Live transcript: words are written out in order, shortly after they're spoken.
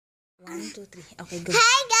1, 2, 3. Okay, go.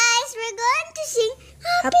 Hi guys, we're going to sing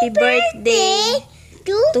Happy birthday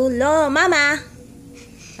to Lo, Mama.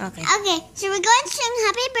 Okay. Okay, so we're going to sing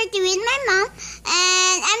Happy Birthday with my mom,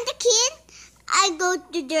 and I'm the kid. I go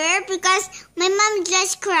to there because my mom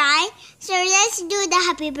just cried. So let's do the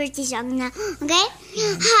Happy Birthday song now, okay?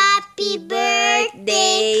 Happy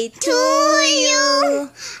birthday to you.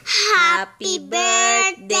 Happy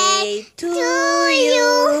birthday to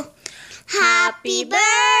you. Happy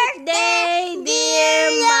birthday,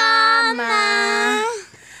 dear Mama.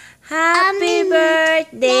 Happy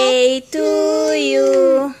birthday to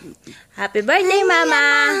you. Happy birthday, Mama.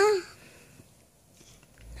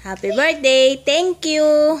 Happy birthday. Thank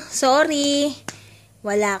you. Sorry.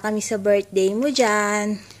 Wala kami sa birthday mo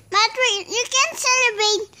dyan. But you can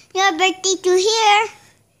celebrate your birthday too here.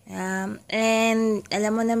 And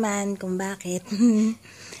alam mo naman kung bakit.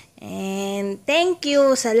 And thank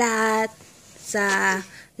you sa lahat. Sa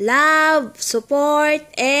love, support,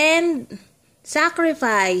 and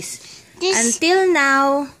sacrifice. Until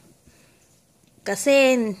now,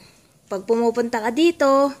 kasi pag pumupunta ka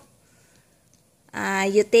dito,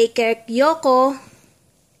 you take care of Yoko,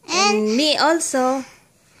 and me also,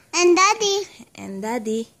 and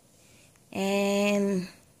Daddy. And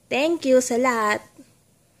thank you sa lahat.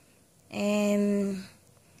 And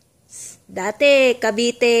dati,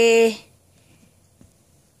 Cavite,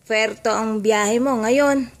 Puerto ang biyahe mo.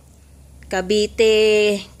 Ngayon,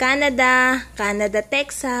 Cavite, Canada,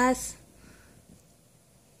 Texas.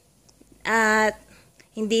 At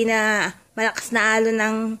hindi na malakas na alon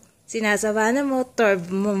ng sinasabana mo,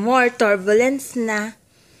 more turbulence na.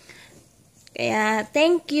 Kaya,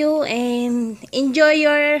 thank you and enjoy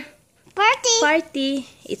your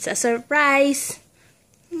party. It's a surprise.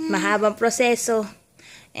 Mahabang proseso.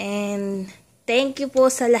 And thank you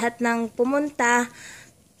po sa lahat ng pumunta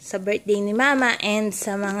sa birthday ni Mama and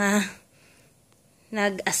sa mga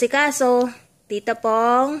nag-asikaso, Tita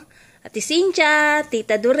Pong, Ate Cynthia,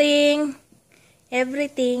 Tita During,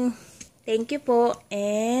 everything. Thank you po.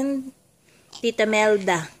 And Tita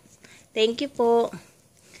Melda. Thank you po.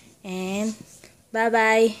 And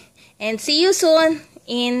bye-bye. And see you soon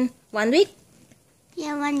in 1 week?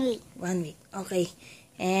 Yeah, 1 week. 1 week. Okay.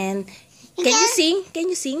 And can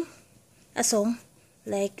you sing a song?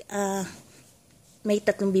 Like, may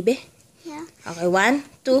tatlong bibe? Yeah. Okay,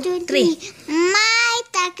 1, 2, 3. May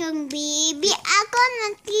tatlong bibi ako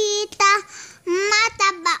nakita.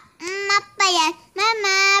 Mataba, mapayat,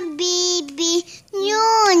 mama bibi.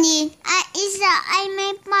 Ngunit ay isa ay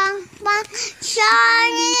may pang-pang.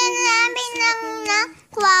 Sorry na namin ng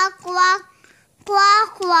kwak-kwak.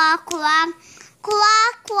 Kwak-kwak-kwak.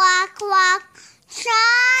 Kwak-kwak-kwak.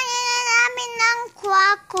 Sorry na namin ng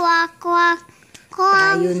kwak-kwak-kwak.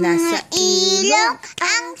 Tayo nasa ilog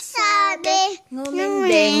ang sabi.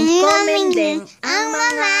 Ngumendeng ang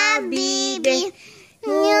mga bibi.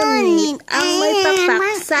 Ngunit ang may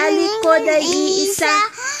pakpak sa likod ay iisa.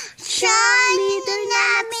 Shiny doon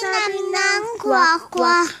namin ng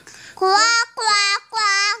kwak-kwak.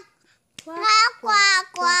 Kwak-kwak-kwak.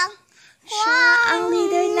 Kwak-kwak-kwak. Siya ang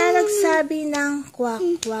leader na nagsabi ng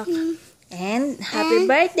kwak-kwak. And happy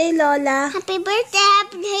birthday, Lola. Happy birthday,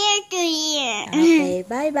 happy hair to you. Okay,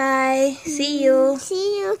 bye-bye. See you.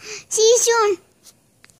 See you soon.